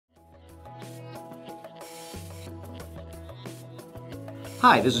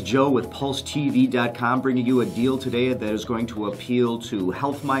Hi, this is Joe with PulseTV.com bringing you a deal today that is going to appeal to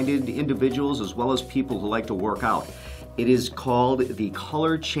health-minded individuals as well as people who like to work out. It is called the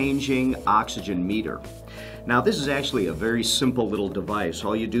color-changing oxygen meter. Now this is actually a very simple little device.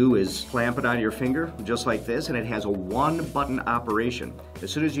 All you do is clamp it on your finger just like this, and it has a one-button operation. As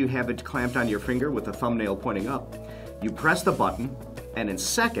soon as you have it clamped on your finger with the thumbnail pointing up, you press the button, and in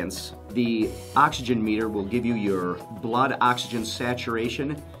seconds, the oxygen meter will give you your blood oxygen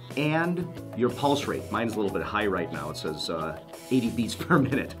saturation and your pulse rate. Mine's a little bit high right now. It says 80 beats per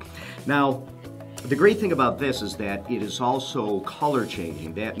minute. Now, the great thing about this is that it is also color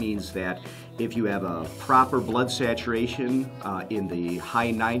changing. That means that if you have a proper blood saturation in the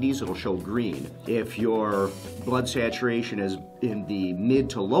high 90s, it'll show green. If your blood saturation is in the mid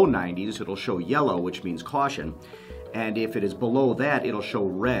to low 90s, it'll show yellow, which means caution. And if it is below that, it'll show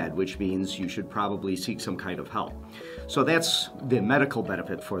red, which means you should probably seek some kind of help. So that's the medical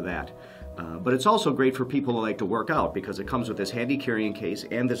benefit for that. But it's also great for people who like to work out because it comes with this handy carrying case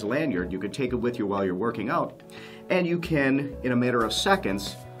and this lanyard. You can take it with you while you're working out. And you can, in a matter of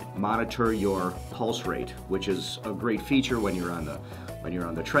seconds, monitor your pulse rate, which is a great feature when you're on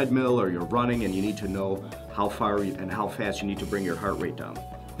the treadmill or you're running and you need to know how far and how fast you need to bring your heart rate down.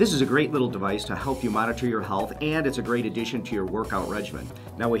 This is a great little device to help you monitor your health, and it's a great addition to your workout regimen.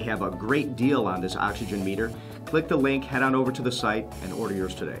 Now we have a great deal on this oxygen meter. Click the link, head on over to the site, and order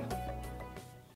yours today.